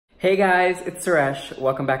Hey guys, it's Suresh.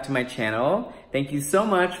 Welcome back to my channel. Thank you so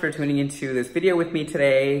much for tuning into this video with me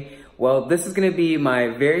today. Well, this is gonna be my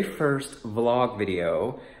very first vlog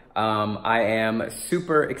video. I am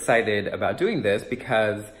super excited about doing this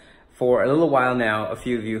because for a little while now, a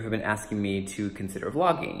few of you have been asking me to consider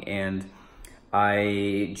vlogging, and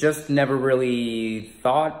I just never really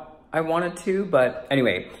thought I wanted to, but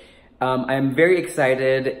anyway, I'm very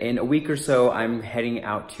excited. In a week or so, I'm heading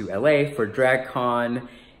out to LA for DragCon,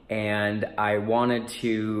 and I wanted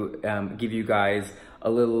to give you guys a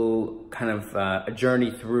little kind of a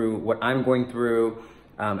journey through what I'm going through,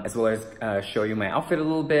 as well as show you my outfit a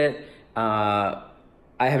little bit. I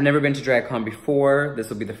have never been to DragCon before. This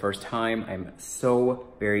will be the first time. I'm so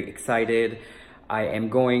very excited. I am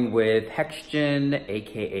going with Hextian,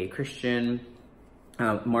 aka Christian,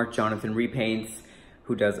 Mark Jonathan Repaints,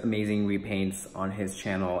 who does amazing repaints on his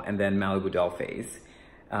channel, and then Malibu Dollface,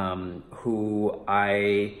 who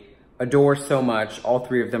I adore so much. All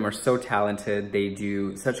three of them are so talented. They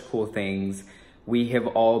do such cool things. We have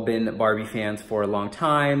all been Barbie fans for a long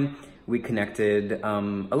time. We connected a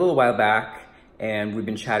little while back, and we've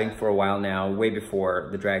been chatting for a while now, way before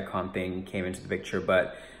the DragCon thing came into the picture.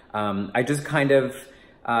 But I just kind of,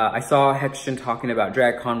 I saw Hextian talking about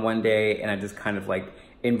DragCon one day, and I just kind of like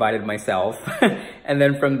invited myself. And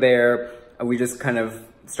then from there, we just kind of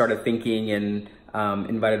started thinking and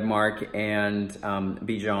invited Mark and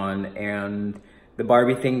Bijan, and the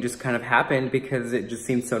Barbie thing just kind of happened because it just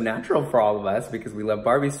seemed so natural for all of us because we love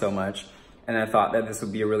Barbie so much. And I thought that this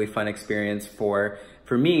would be a really fun experience for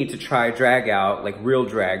me to try drag out, like real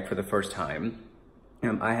drag for the first time.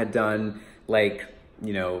 I had done like,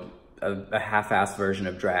 you know, a half-assed version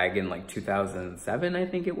of drag in like 2007, I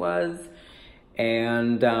think it was.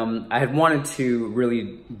 And I had wanted to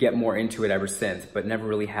really get more into it ever since, but never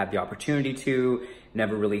really had the opportunity to,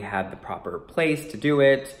 never really had the proper place to do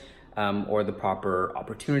it, or the proper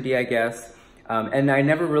opportunity, I guess. And I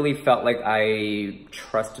never really felt like I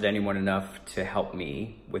trusted anyone enough to help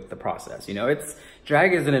me with the process. You know,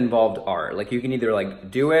 drag is an involved art. Like you can either like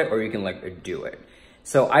do it or you can like do it.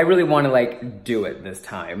 So I really want to like do it this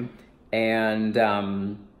time. And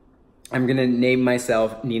I'm gonna name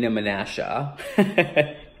myself Nina Menasha.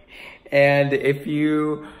 And if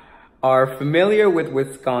you are familiar with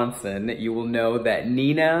Wisconsin, you will know that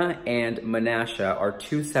Nina and Menasha are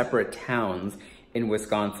two separate towns in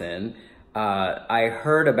Wisconsin. I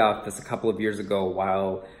heard about this a couple of years ago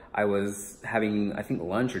while I was having, I think,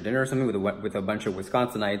 lunch or dinner or something with a bunch of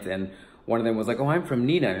Wisconsinites, and one of them was like, "Oh, I'm from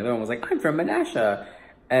Nina," and the other one was like, "I'm from Menasha."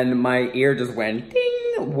 And my ear just went,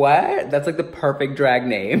 ding, what? That's like the perfect drag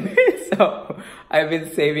name. So I've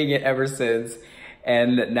been saving it ever since.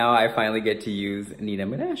 And now I finally get to use Nina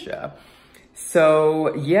Menasha.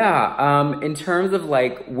 So yeah, in terms of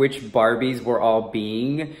like which Barbies we're all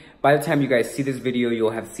being, by the time you guys see this video,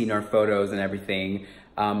 you'll have seen our photos and everything.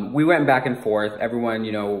 We went back and forth. Everyone,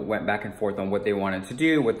 you know, went back and forth on what they wanted to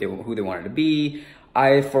do, who they wanted to be.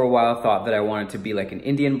 I, for a while, thought that I wanted to be like an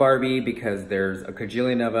Indian Barbie because there's a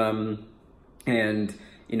cajillion of them. And,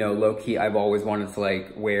 you know, low-key, I've always wanted to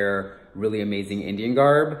like wear really amazing Indian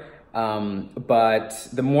garb. But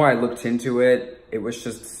the more I looked into it, it was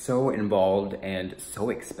just so involved and so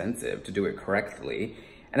expensive to do it correctly.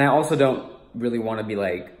 And I also don't really want to be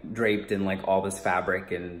like draped in like all this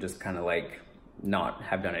fabric and just kind of like not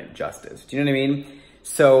have done it justice. Do you know what I mean?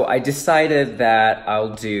 So I decided that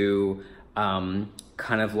I'll do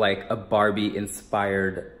kind of like a Barbie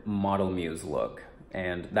inspired model muse look.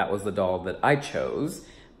 And that was the doll that I chose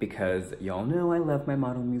because y'all know I love my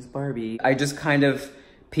model muse Barbie. I just kind of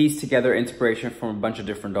pieced together inspiration from a bunch of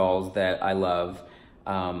different dolls that I love.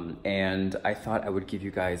 And I thought I would give you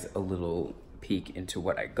guys a little peek into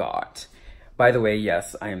what I got. By the way,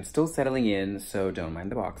 yes, I am still settling in, so don't mind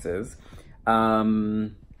the boxes. My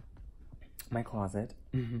closet.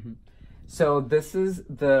 So this is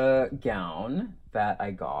the gown that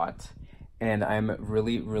I got, and I'm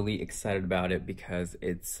really, really excited about it because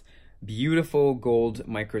it's beautiful gold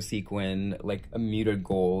micro sequin, like a muted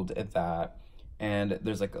gold at that. And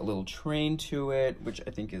there's like a little train to it, which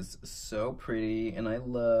I think is so pretty, and I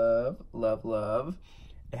love, love, love.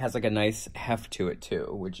 It has like a nice heft to it too,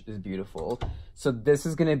 which is beautiful. So this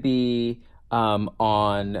is gonna be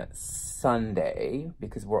on Sunday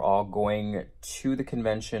because we're all going to the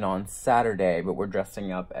convention on Saturday, but we're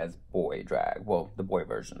dressing up as boy drag. Well, the boy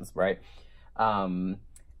versions, right? And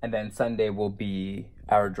then Sunday will be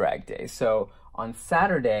our drag day. So on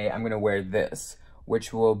Saturday, I'm gonna wear this,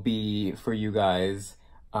 which will be for you guys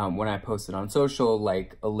when I post it on social,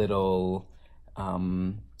 like a little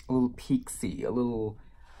peek-see, a little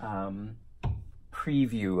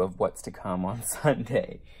preview of what's to come on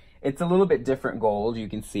Sunday. It's a little bit different gold, you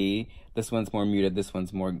can see. This one's more muted, this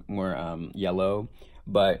one's more yellow,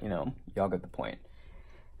 but you know, y'all get the point.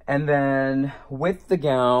 And then with the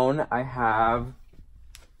gown, I have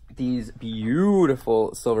these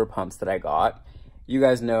beautiful silver pumps that I got. You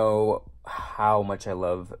guys know how much I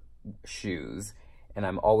love shoes, and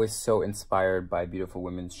I'm always so inspired by beautiful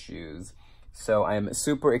women's shoes. So I'm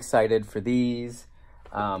super excited for these.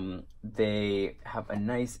 They have a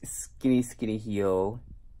nice skinny heel.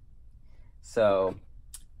 So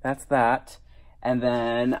that's that. And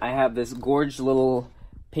then I have this gorgeous little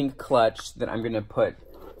pink clutch that I'm gonna put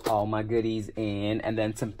all my goodies in, and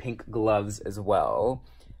then some pink gloves as well.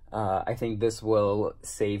 I think this will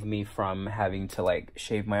save me from having to like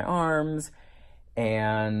shave my arms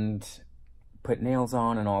and put nails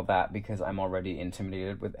on and all that, because I'm already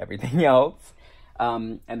intimidated with everything else.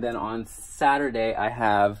 And then on Saturday, I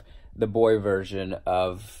have the boy version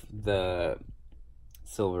of the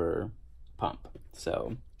silver pump.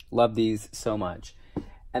 So love these so much.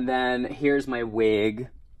 And then here's my wig.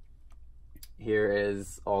 Here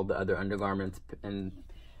is all the other undergarments and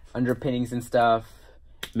underpinnings and stuff.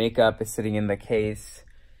 Makeup is sitting in the case.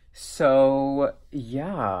 So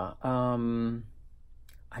yeah, I'm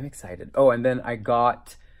excited. Oh, and then I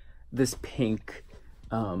got this pink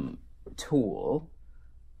tulle,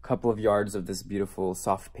 a couple of yards of this beautiful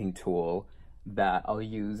soft pink tulle that I'll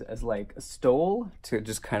use as like a stole to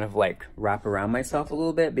just kind of like wrap around myself a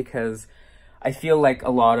little bit, because I feel like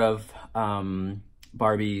a lot of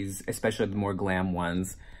Barbies, especially the more glam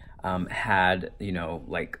ones, had, you know,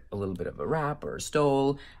 like a little bit of a wrap or a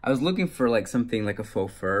stole. I was looking for like something like a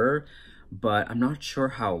faux fur, but I'm not sure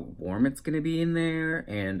how warm it's gonna be in there,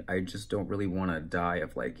 and I just don't really want to die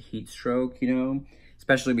of like heat stroke, you know,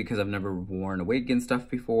 especially because I've never worn a wig and stuff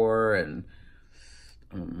before, and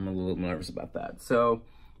I'm a little nervous about that. So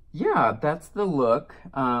yeah, that's the look.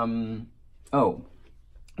 Oh,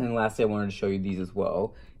 and lastly, I wanted to show you these as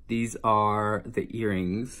well. These are the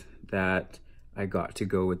earrings that I got to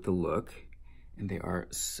go with the look, and they are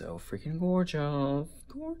so freaking gorgeous.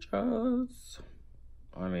 Gorgeous.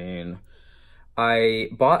 I mean, I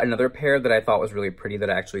bought another pair that I thought was really pretty that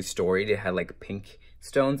I actually storied. It had like pink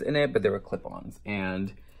stones in it, but they were clip-ons.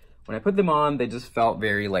 And when I put them on, they just felt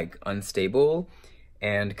very like unstable.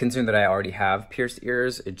 And considering that I already have pierced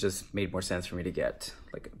ears, it just made more sense for me to get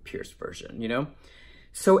like a pierced version, you know?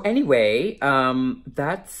 So anyway,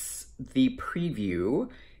 that's the preview.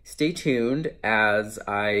 Stay tuned as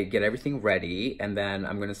I get everything ready, and then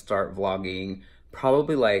I'm gonna start vlogging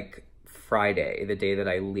probably like Friday, the day that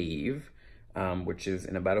I leave, which is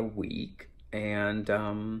in about a week. And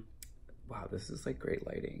wow, this is like great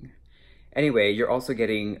lighting. Anyway, you're also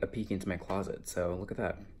getting a peek into my closet, so look at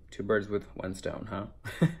that. 2 birds with 1 stone, huh?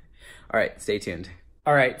 All right, stay tuned.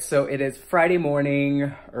 All right, so it is Friday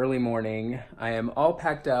morning, early morning. I am all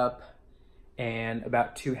packed up and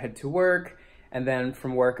about to head to work. And then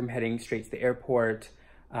from work, I'm heading straight to the airport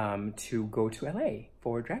to go to LA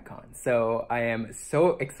for DragCon. So I am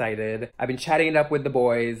so excited. I've been chatting it up with the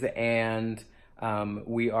boys, and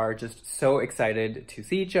we are just so excited to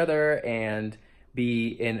see each other and be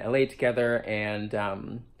in LA together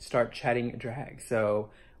and start chatting drag. So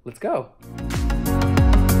let's go.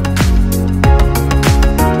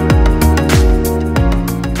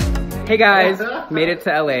 Hey guys, made it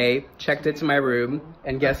to LA, checked into my room,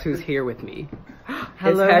 and guess who's here with me?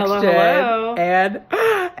 Hello, it's hello, Hextian, hello. and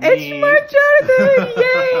it's Mark Jonathan,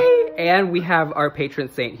 yay! And we have our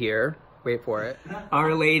patron saint here, wait for it.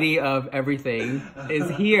 Our Lady of Everything is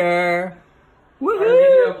here. Woohoo! Our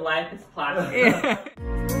Lady of Life is plastic. Yeah.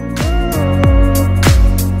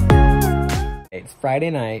 It's Friday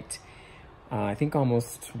night, I think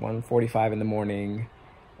almost 1:45 in the morning.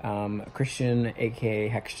 Christian, aka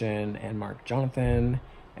Hextian, and Mark Jonathan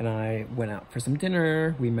and I went out for some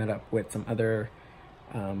dinner. We met up with some other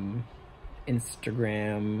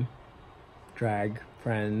Instagram drag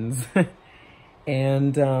friends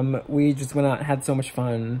and we just went out and had so much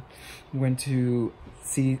fun. We went to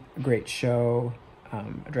see a great show,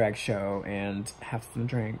 a drag show, and have some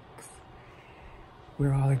drinks.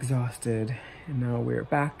 We're all exhausted, and now we're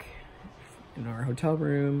back in our hotel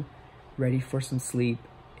room, ready for some sleep.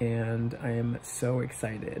 And I am so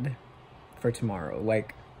excited for tomorrow,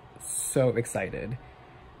 like so excited.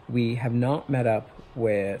 We have not met up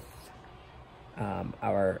with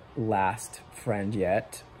our last friend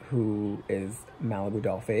yet, who is Malibu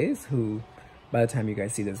Dollface, who by the time you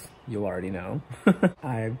guys see this, you'll already know.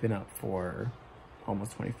 I've been up for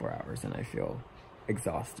almost 24 hours and I feel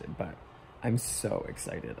exhausted, but I'm so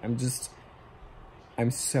excited. I'm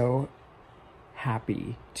so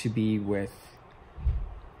happy to be with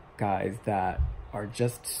guys that are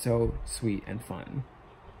just so sweet and fun.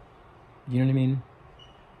 You know what I mean?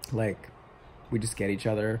 Like, we just get each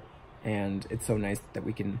other, and it's so nice that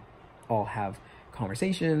we can all have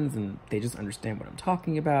conversations and they just understand what I'm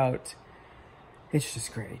talking about. It's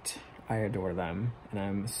just great. I adore them, and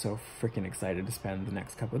I'm so freaking excited to spend the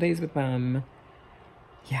next couple of days with them.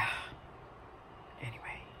 Yeah.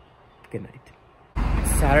 Anyway, good night.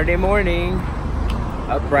 Saturday morning,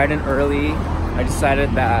 up bright and early. I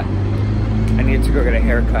decided that I needed to go get a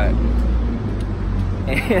haircut.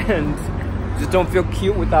 And just don't feel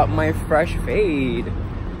cute without my fresh fade.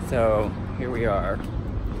 So here we are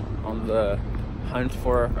on the hunt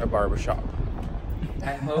for a barbershop.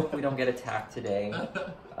 I hope we don't get attacked today.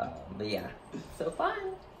 But yeah, so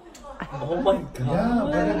fun. Oh my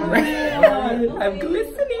god. Yeah, I'm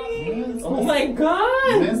glistening. Yes. Oh my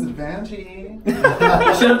god. Miss Vanjie.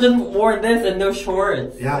 I should have just worn this and no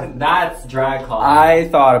shorts. Yeah. That's DragCon. I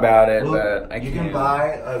thought about it, Well, but I you can't. can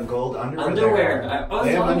buy a gold underwear. Underwear. There. I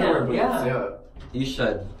They have saw underwear that, boots, yeah. yeah. You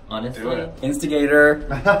should, honestly. Do it. Instigator.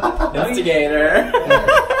 Instigator.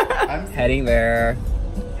 I'm Heading there.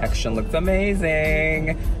 Hextian looks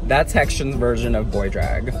amazing. That's Hextian's version of boy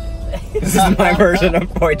drag. This is my version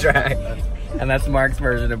of boy drag. And that's Mark's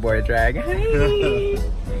version of boy drag. Hi.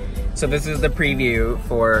 So this is the preview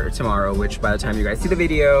for tomorrow, which by the time you guys see the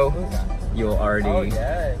video, you'll already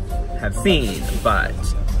have seen, but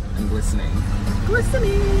I'm glistening.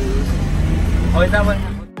 Glistening! Oh, is that what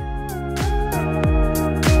happened?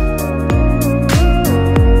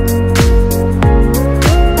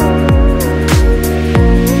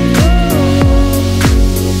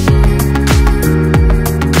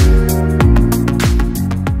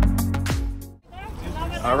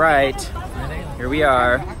 All right, here we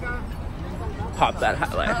are. Pop that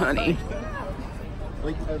highlight, honey.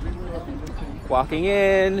 Walking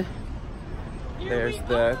in. There's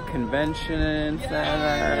the convention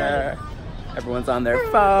center. Everyone's on their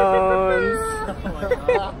phones.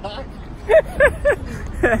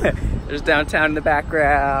 There's downtown in the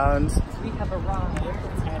background. We have arrived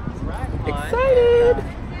at DragCon. Excited!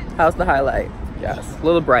 How's the highlight? Yes, a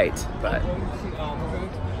little bright, but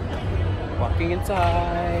walking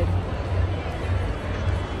inside.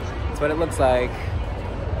 That's what it looks like.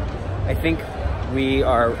 I think we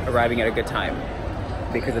are arriving at a good time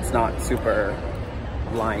because it's not super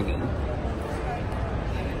blinding.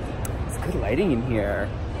 It's good lighting in here.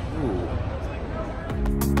 Ooh.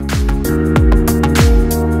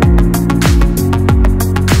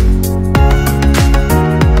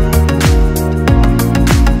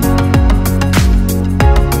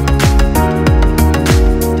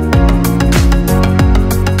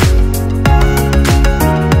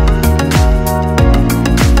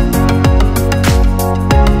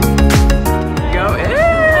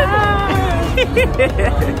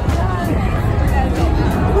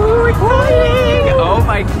 Ooh, exciting! Oh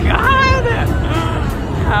my god!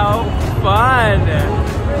 How fun!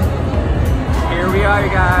 Here we are, you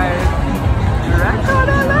guys. DragCon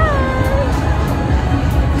alive!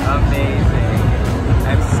 Amazing.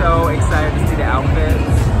 I'm so excited to see the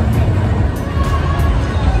outfits.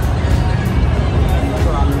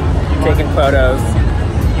 Taking photos.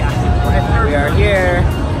 We are here.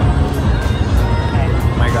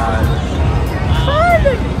 Oh my god. Fun!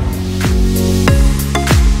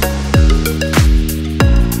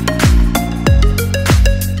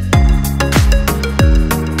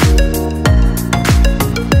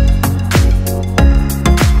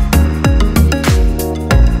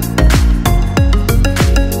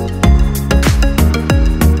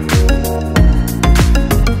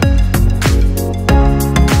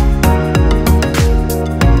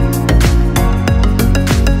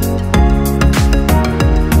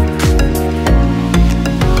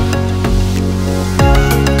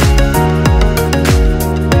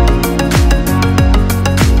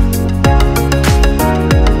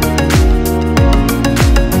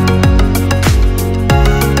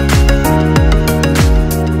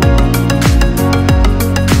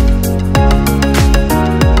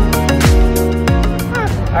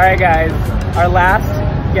 Alright guys, our last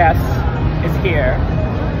guest is here.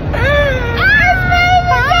 We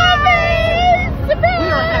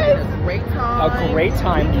are having a great time. A great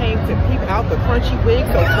time. We came to peep out the crunchy wig,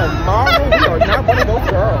 so tomorrow we are not one of those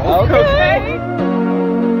girls. Okay.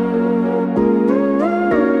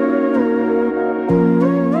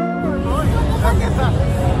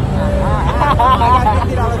 I got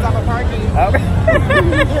 $50 off of parking.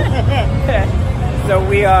 Okay. So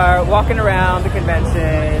we are walking around the convention,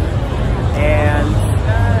 and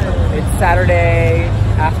it's Saturday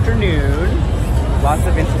afternoon. Lots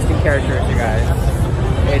of interesting characters, you guys.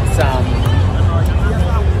 It's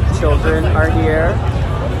children are here.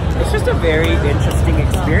 It's just a very interesting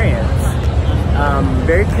experience.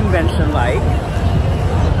 Very convention-like.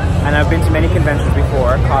 And I've been to many conventions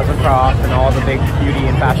before, Cosmocroft and all the big beauty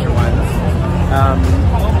and fashion ones.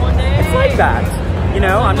 It's like that. You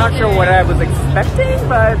know, I'm not sure what I was expecting,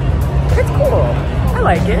 but it's cool. I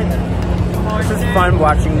like it. It's just fun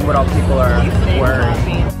watching what all people are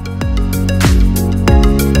wearing.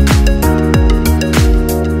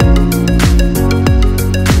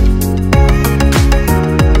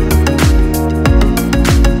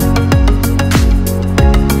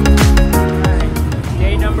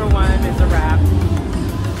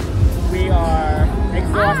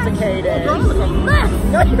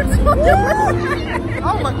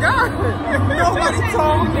 Oh my God! Nobody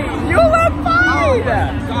told me. You'll have fun.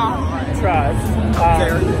 Trust.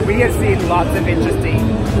 We have seen lots of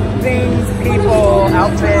interesting things, people,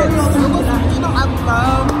 outfits. You know, I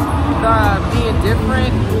love the being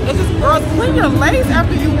different. It's just, girls, clean your legs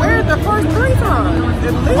after you wear it the first 3 times.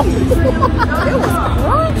 At least. It was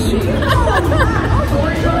crunchy.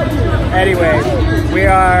 Anyway, we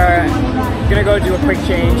are gonna go do a quick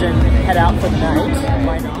change and head out for the night.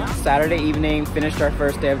 Why not? Saturday evening, finished our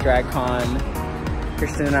first day of DragCon.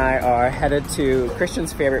 Christian and I are headed to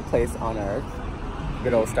Christian's favorite place on earth,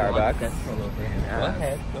 good old Starbucks. Go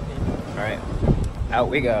ahead. All right, out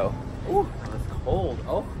we go. Ooh, it's cold.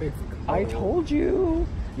 Oh, it's cold. I told you,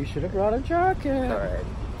 you should have brought a jacket. All right.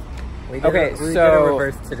 Okay, we so did a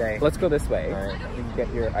reverse today. Let's go this way. All right. You can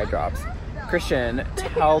get your eye drops. Christian,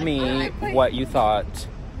 tell me what you thought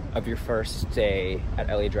of your first day at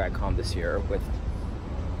LA DragCon this year with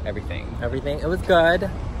everything. Everything. It was good.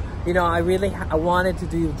 You know, I wanted to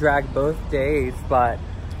do drag both days, but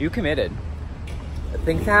you committed.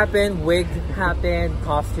 Things happened. Wig happened.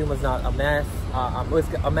 Costume was not a mess. It was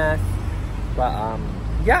a mess. But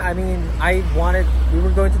yeah, I mean, we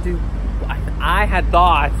were going to do. I had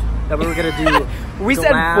thought that we were going to do. We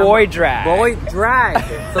said boy drag. Boy drag.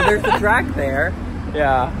 So there's a drag there.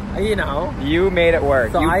 Yeah. You know. You made it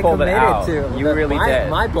work. So you I pulled it out. To you really did.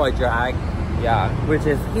 My boy drag. Yeah. Which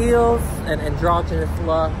is heels and androgynous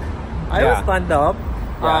look. It was fun though.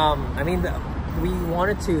 Yeah. I mean, we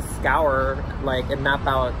wanted to scour and map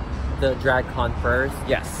out the DragCon first.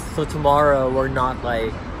 Yes. So tomorrow we're not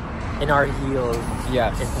in our heels.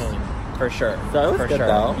 Yes. In pain. For sure. So it was good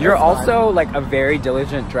though. You're also a very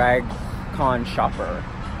diligent DragCon shopper.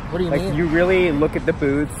 What do you mean? You really look at the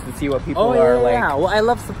booths to see what people are like. Yeah. Well, I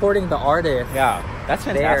love supporting the artists. Yeah, that's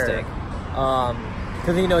fantastic.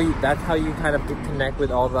 Because you know that's how you kind of connect with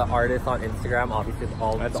all the artists on Instagram. Obviously,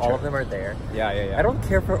 all of them are there. Yeah. I don't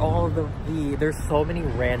care for all of the. There's so many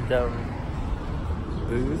random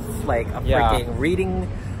booths, like a freaking reading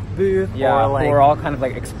booth, or or we're all kind of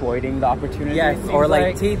exploiting the opportunity. Yes, or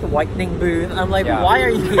teeth whitening booth. I'm like, why are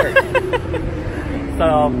you here?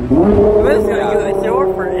 So,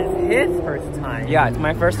 it's his first time. Yeah, it's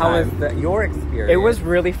my first time. How was your experience? It was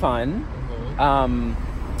really fun. Mm-hmm.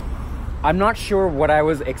 I'm not sure what I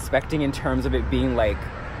was expecting in terms of it being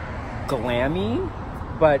glammy,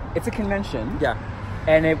 but it's a convention. Yeah.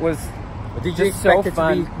 And it was Did you expect it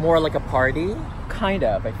to be more like a party? Kind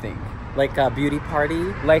of, I think. Like a beauty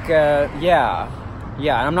party? Yeah.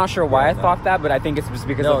 Yeah, I'm not sure why I thought that, but I think it's just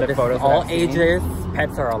because of the photos. All ages,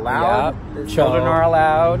 pets are allowed. Yeah, children are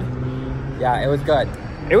allowed. Yeah, it was good.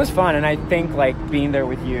 It was fun, and I think being there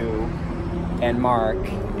with you and Mark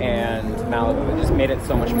and Malibu, it just made it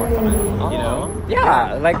so much more fun. You know?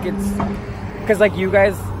 Yeah, it's because you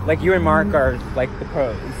guys, you and Mark are the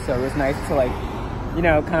pros, so it was nice to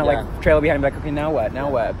trail behind and be okay, now what?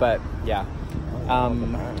 But yeah,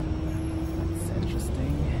 that's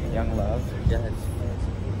interesting. Young Love. Yes.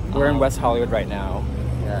 We're in West Hollywood right now,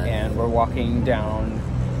 and we're walking down.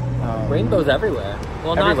 Rainbows everywhere.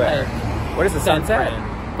 Well, everywhere. not what is the Sunset?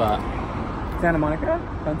 But Santa Monica?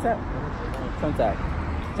 Sunset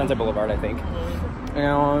Boulevard, I think.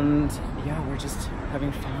 And yeah, we're just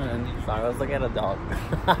having fun. Sorry, I was looking at a dog.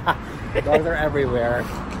 Dogs are everywhere.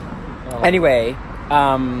 Anyway,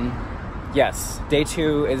 yes, day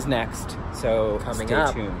 2 is next, so stay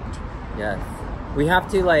tuned. Yes, we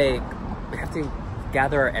have to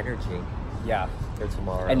gather our energy. Yeah, for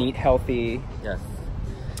tomorrow and eat healthy. Yes,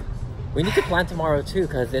 we need to plan tomorrow too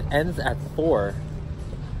because it ends at 4.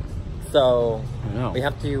 So we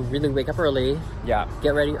have to really wake up early. Yeah,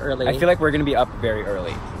 get ready early. I feel like we're gonna be up very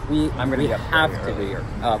early. I'm gonna be up be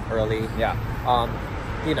up early. Yeah.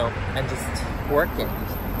 And just working.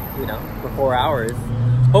 For 4 hours.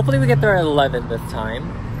 Hopefully we get there at 11 this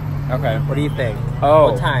time. Okay. What do you think?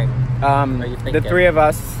 Oh, what time are you thinking? The 3 of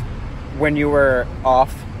us, when you were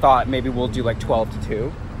off, thought maybe we'll do 12 to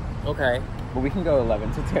 2. Okay. But we can go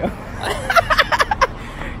 11 to 2.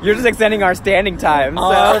 You're just extending our standing time. So.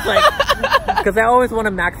 Oh, I was like, because I always want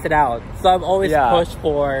to max it out. So I'm always pushed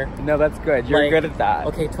for... No, that's good. You're good at that.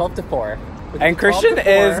 Okay, 12 to 4. And Christian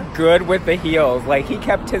is good with the heels. Like, he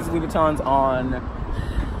kept his Louboutins on.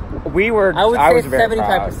 I would say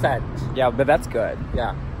 75%. Yeah, but that's good.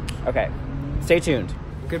 Yeah. Okay, stay tuned.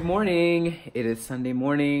 Good morning. It is Sunday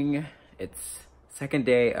morning. It's second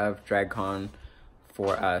day of DragCon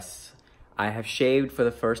for us. I have shaved for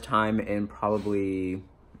the first time in probably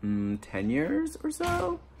 10 years or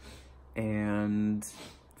so. And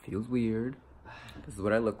feels weird. This is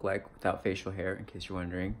what I look like without facial hair, in case you're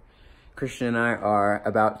wondering. Christian and I are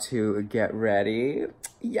about to get ready.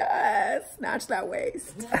 Yes, snatch that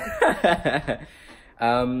waist.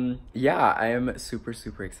 Yeah, I am super,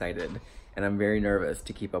 super excited. And I'm very nervous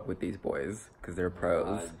to keep up with these boys because they're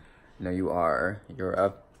pros. No, you are. You're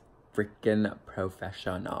a freaking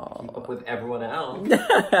professional. Keep up with everyone else.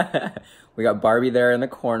 We got Barbie there in the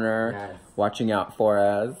corner, watching out for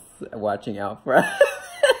us. Watching out for us.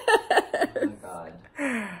 Oh my god.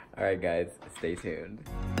 All right, guys, stay tuned.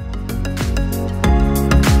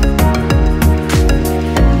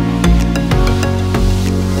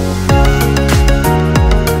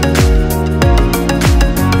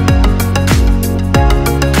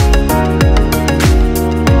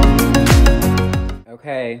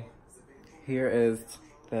 Okay, here is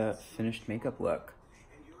the finished makeup look.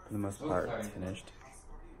 For the most part, it's finished.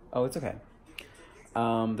 Oh, it's okay.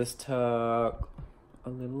 This took a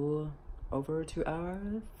little over 2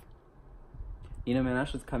 hours. Ina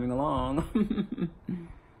Manash is coming along.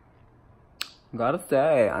 Gotta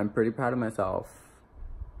say, I'm pretty proud of myself.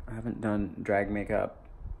 I haven't done drag makeup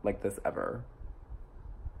like this ever.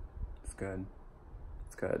 It's good.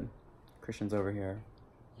 It's good. Christian's over here.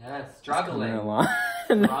 Yes, struggling.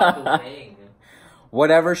 Struggling.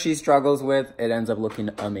 Whatever she struggles with, it ends up looking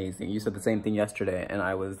amazing. You said the same thing yesterday, and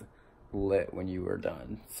I was lit when you were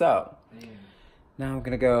done. So, now I'm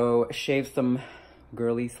gonna go shave some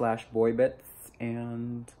girly / boy bits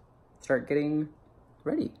and start getting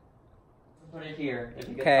ready. Put it here if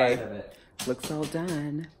you get tired of it. Looks all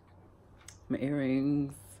done. My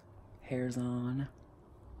earrings, hair's on.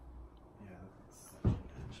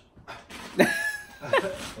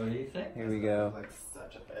 What do you think? Here we go. Like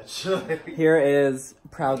such a bitch. Here is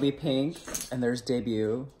Proudly Pink, and there's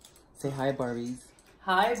Debut. Say hi, Barbies.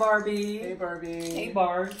 Hi, Barbie. Hey, Barbie. Hey,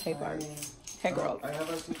 Barb. Hey, Barbies. Hey, girls. I have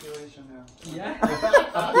a situation now. Yeah.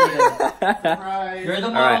 Surprise. You're the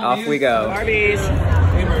All right, off we go. Barbies.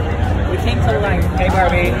 We came to life. Hey,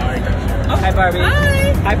 Barbie. Hi, Barbie.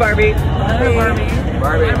 Hi. Hi, Barbie. Hi, Barbie.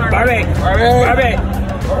 Barbie. Barbie. Barbie.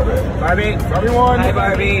 Barbie. Barbie 1. Hi,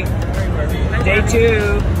 Barbie. Day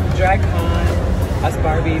 2, DragCon. Us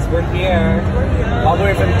Barbies, we're here. All the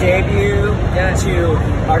way from Debut to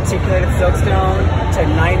Articulated Silkstone to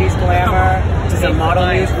 90s glamour to some model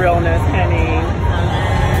news realness, Penny.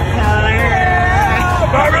 Hell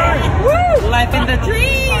yeah! Barbie! Woo! Life in the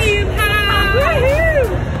dream.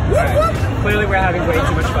 Right. Clearly we're having way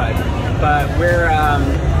too much fun. But we're,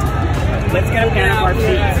 let's get a pan of our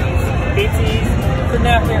feet. Feetsies. So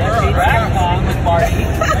now here at DragCon with Barbie.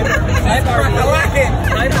 Hi, Barbie. I like it.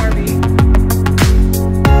 Hi, Barbie.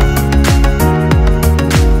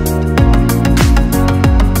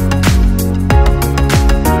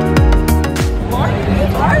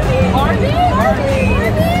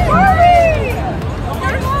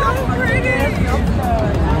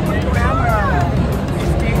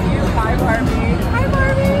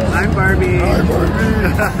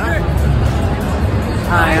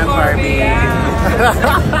 Hi, I'm Barbie.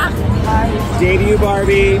 Debut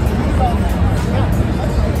Barbie.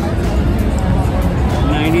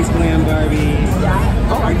 90s glam Barbie.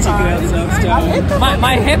 Articulated Silkstone.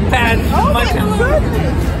 My hip pad. Oh my goodness.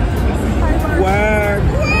 Work.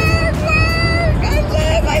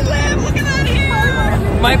 I live. Look at that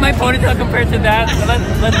here. My ponytail compared to that. So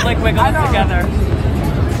let's like wiggle it together.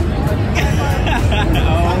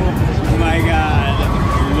 Oh my god.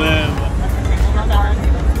 Live.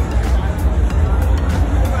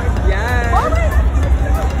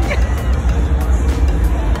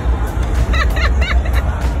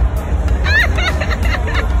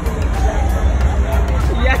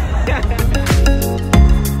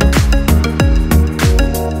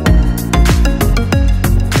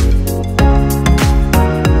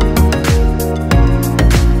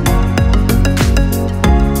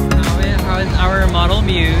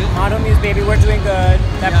 Baby, we're doing good.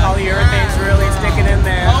 That polyurethane's really sticking in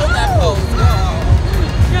there. All that pose,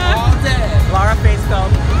 all day. Laura face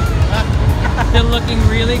sculpt. Still looking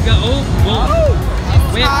really good. Oh, whoa.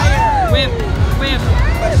 Whip, whip. whip.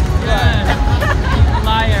 Yes.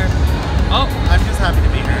 Liar. Oh. I'm just happy to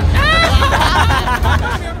be here.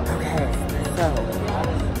 Okay, so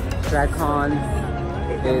DragCon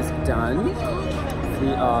is done. We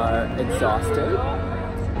are exhausted.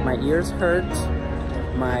 My ears hurt.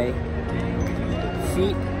 My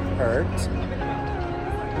feet hurt.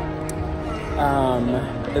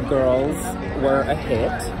 The girls were a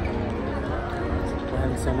hit. We're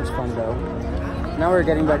having so much fun though. Now we're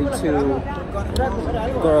getting ready to,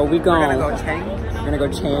 girl, we gone. We're gonna go change. We're gonna go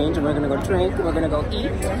change, and we're gonna go drink, and we're gonna go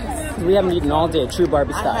eat. We haven't eaten all day, true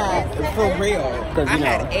Barbie style. For real. Because you know,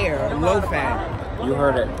 had air, low fat. you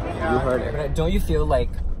heard it. You heard it. Don't you feel like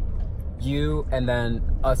you and then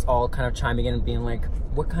us all kind of chiming in and being like,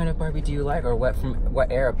 what kind of Barbie do you like? Or what from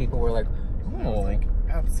what era people were like, oh, like.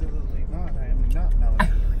 Absolutely not. I am not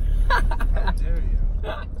Malibu. How dare you?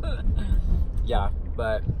 Yeah,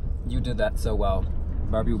 but you did that so well.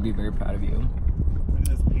 Barbie will be very proud of you. Look at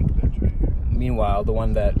this pink bitch right here. Meanwhile, the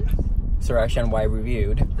one that Suresh and Y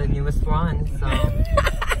reviewed. The newest one, so.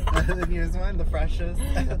 The newest one, the freshest.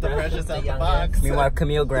 The freshest out the box. Meanwhile,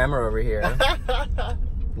 Camille Grammer over here.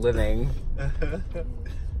 Living.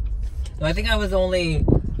 No, I think I was only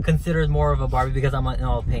considered more of a Barbie because I'm in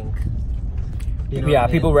all pink. You know Yeah, what I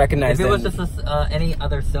mean? people recognize If it was them. just any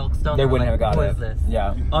other silk stone, They I'm wouldn't like, have got who it. is this?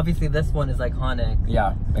 Yeah. Obviously, this one is iconic.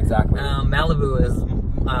 Yeah, exactly. Malibu is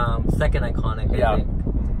second iconic, I Yeah. think.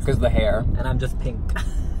 Because the hair. And I'm just pink.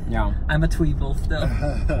 Yeah. I'm a tweeble still.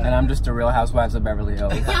 And I'm just a Real Housewives of Beverly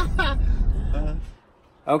Hills.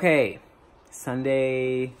 Okay.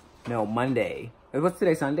 Monday. What's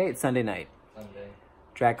today, Sunday? It's Sunday night.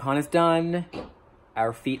 DragCon is done.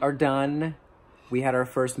 Our feet are done. We had our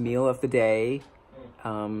first meal of the day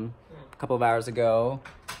a couple of hours ago.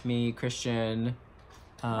 Me, Christian,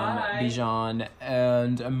 Bijan,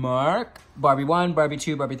 and Mark. Barbie 1, Barbie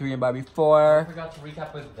 2, Barbie 3, and Barbie 4. I forgot to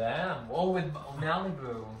recap with them. Oh, with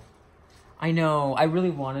Malibu. I know. I really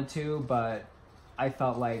wanted to, but I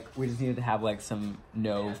felt like we just needed to have like some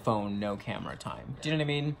no phone, no camera time. Do you know what I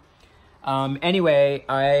mean? Anyway,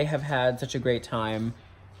 I have had such a great time.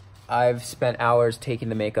 I've spent hours taking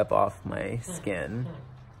the makeup off my skin.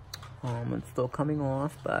 It's still coming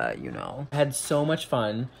off, but you know. I had so much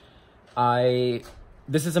fun.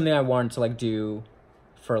 This is something I wanted to like do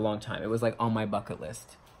for a long time. It was like on my bucket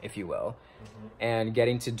list, if you will. And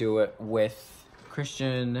getting to do it with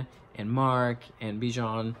Christian and Mark and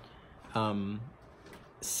Bijan,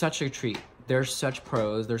 such a treat. They're such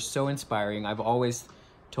pros. They're so inspiring. I've always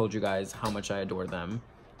told you guys how much I adore them.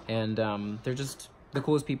 And they're just the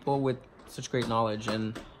coolest people with such great knowledge.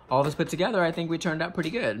 And all of us put together, I think we turned out pretty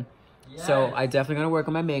good. Yes. So I definitely gotta work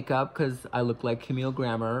on my makeup because I look like Camille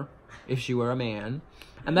Grammer if she were a man.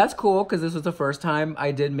 And that's cool because this was the first time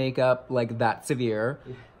I did makeup like that severe.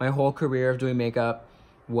 My whole career of doing makeup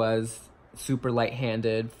was super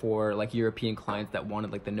light-handed for like European clients that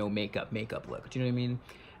wanted like the no makeup look. Do you know what I mean?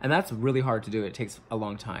 And that's really hard to do. It takes a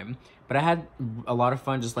long time. But I had a lot of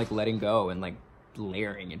fun just like letting go and like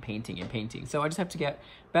layering and painting. So I just have to get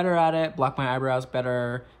better at it, block my eyebrows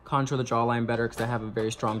better, contour the jawline better because I have a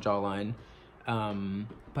very strong jawline.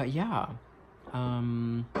 But yeah,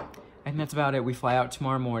 I think that's about it. We fly out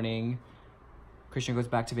tomorrow morning. Christian goes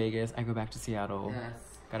back to Vegas. I go back to Seattle. Yes.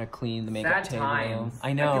 Gotta clean the makeup table. Times.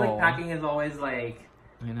 I know. I feel like packing is always like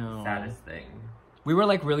I know. saddest thing. We were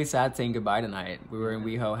like really sad saying goodbye tonight. We were in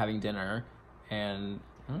WeHo having dinner, and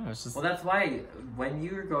I don't know, it's just Well, that's why when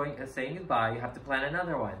you're saying goodbye, you have to plan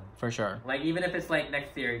another one. for sure. Like even if it's like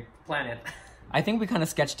next year, plan it. I think we kind of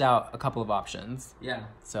sketched out a couple of options. Yeah.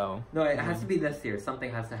 So No, it has to be this year.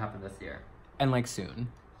 Something has to happen this year. and like soon.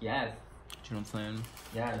 Yes. Do you know what I'm saying?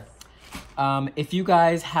 Yes. If you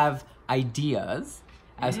guys have ideas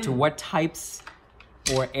as to what types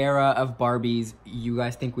or era of Barbies you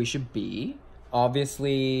guys think we should be,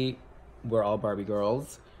 obviously we're all Barbie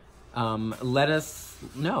girls. Let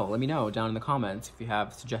me know down in the comments if you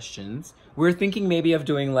have suggestions. We're thinking maybe of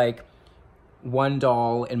doing like one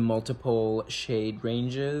doll in multiple shade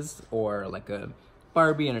ranges, or like a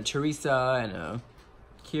Barbie and a Teresa and a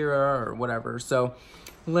Kira or whatever. So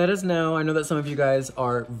let us know. I know that some of you guys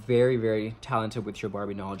are very, very talented with your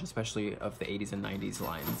Barbie knowledge, especially of the 80s and 90s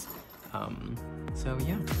lines. So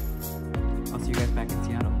yeah, I'll see you guys back in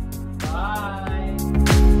Seattle. Bye.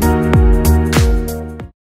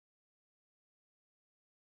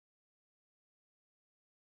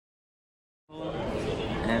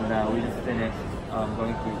 And we just finished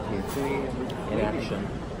going through KFC in action.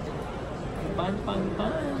 Fun.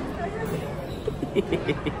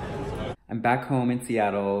 I'm back home in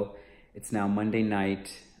Seattle. It's now Monday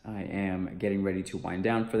night. I am getting ready to wind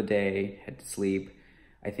down for the day, head to sleep.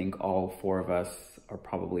 I think all 4 of us are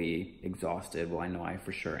probably exhausted. Well, I know I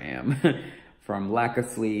for sure am from lack of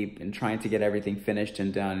sleep and trying to get everything finished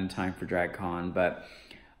and done in time for DragCon. But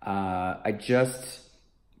I just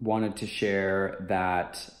wanted to share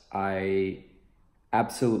that I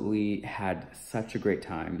absolutely had such a great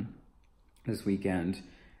time this weekend.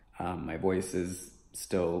 My voice is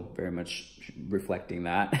still very much reflecting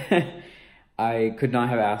that. I could not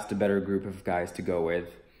have asked a better group of guys to go with.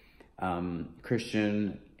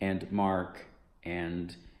 Christian and Mark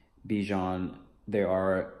and Bijan, they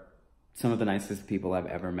are some of the nicest people I've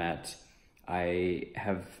ever met. I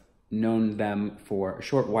have known them for a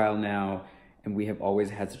short while now, and we have always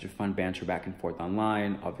had such a fun banter back and forth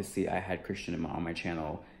online. Obviously, I had Christian on my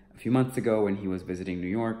channel a few months ago when he was visiting New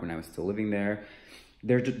York when I was still living there.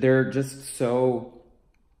 They're just so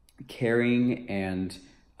caring and,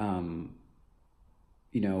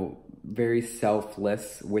 you know, very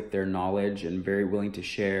selfless with their knowledge and very willing to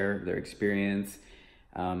share their experience.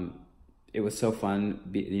 It was so fun,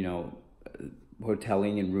 you know,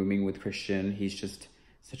 hoteling and rooming with Christian. He's just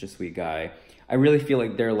such a sweet guy. I really feel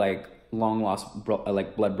like they're like long lost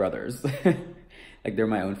like blood brothers. Like they're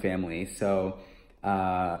my own family. So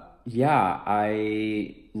yeah,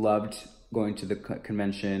 I loved going to the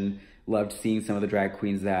convention, loved seeing some of the drag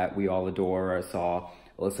queens that we all adore. I saw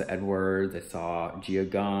Alyssa Edwards, I saw Gia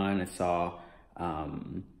Gunn, I saw,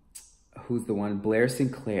 who's the one? Blair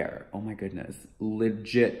Sinclair. Oh my goodness.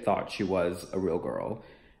 Legit thought she was a real girl.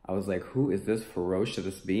 I was like, who is this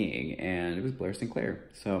ferocious being? And it was Blair Sinclair.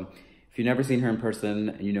 So if you've never seen her in person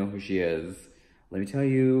and you know who she is, let me tell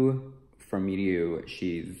you, from me to you,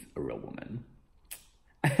 she's a real woman.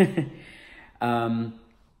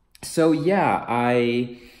 So yeah,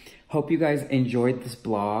 I hope you guys enjoyed this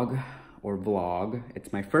blog or vlog.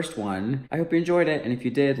 It's my first one. I hope you enjoyed it, and if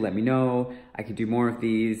you did, let me know. I could do more of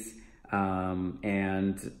these.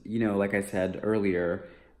 And you know, like I said earlier,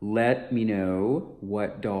 let me know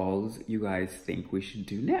what dolls you guys think we should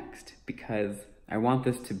do next, because I want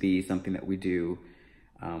this to be something that we do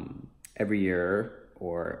every year,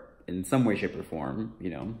 or in some way, shape, or form,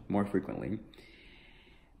 you know, more frequently.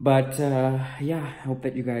 But yeah, I hope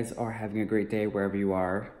that you guys are having a great day wherever you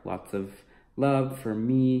are. Lots of love from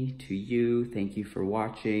me to you. Thank you for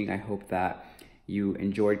watching. I hope that you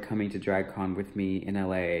enjoyed coming to DragCon with me in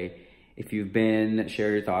LA. If you've been,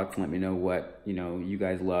 share your thoughts and let me know what, you know, you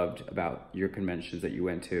guys loved about your conventions that you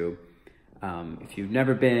went to. If you've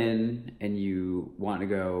never been and you want to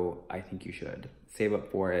go, I think you should. Save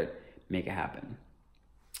up for it, make it happen.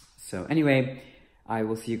 So anyway, I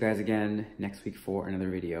will see you guys again next week for another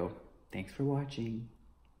video. Thanks for watching.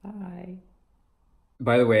 Bye.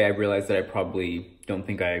 By the way, I realized that I probably don't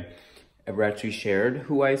think I ever actually shared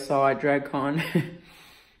who I saw at DragCon.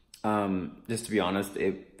 Just to be honest,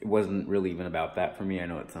 it wasn't really even about that for me. I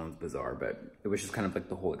know it sounds bizarre, but it was just kind of like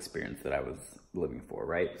the whole experience that I was living for,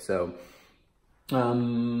 right? So,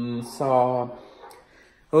 saw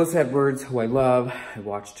Alyssa Edwards, who I love. I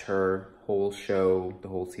watched her whole show, the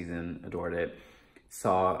whole season, adored it.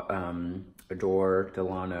 Saw Adore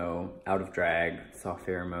Delano out of drag, saw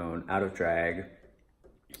Pheromone out of drag,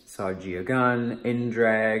 saw Gia Gunn in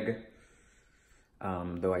drag,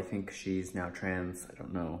 though I think she's now trans, I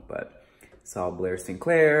don't know, but saw Blair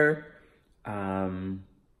Sinclair,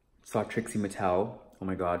 saw Trixie Mattel, oh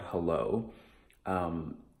my god, hello,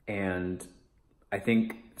 and I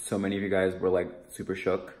think so many of you guys were like super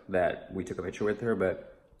shook that we took a picture with her,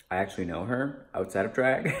 but I actually know her outside of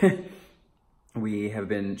drag. We have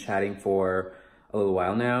been chatting for a little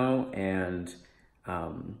while now, and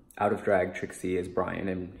out of drag Trixie is Brian,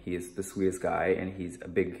 and he is the sweetest guy, and he's a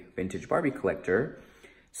big vintage Barbie collector.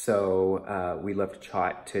 So we love to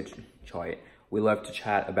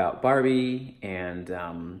chat about Barbie and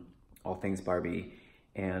all things Barbie,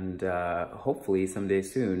 and hopefully someday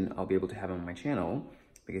soon I'll be able to have him on my channel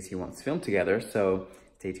because he wants to film together. So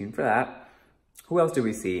stay tuned for that. Who else do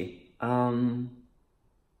we see?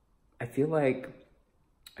 I feel like,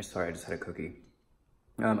 sorry, I just had a cookie.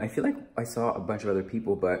 I feel like I saw a bunch of other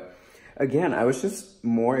people, but again, I was just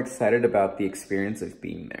more excited about the experience of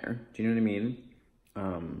being there. Do you know what I mean?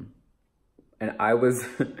 And I was,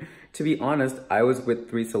 to be honest, I was with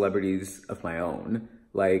 3 celebrities of my own.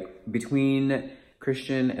 Like, between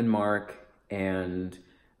Christian and Mark and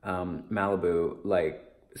Malibu, like,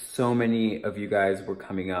 so many of you guys were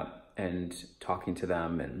coming up and talking to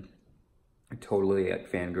them, and totally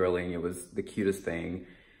like fangirling. It was the cutest thing.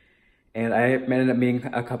 And I ended up meeting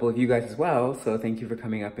a couple of you guys as well, so thank you for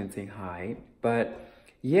coming up and saying hi. But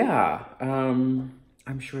yeah,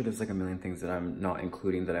 I'm sure there's like a million things that I'm not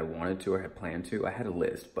including that I wanted to or had planned to. I had a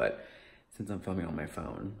list, but since I'm filming on my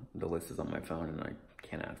phone, the list is on my phone and I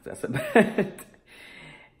Cannot obsess about it.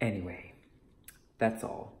 Anyway, that's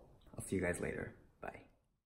all. I'll see you guys later.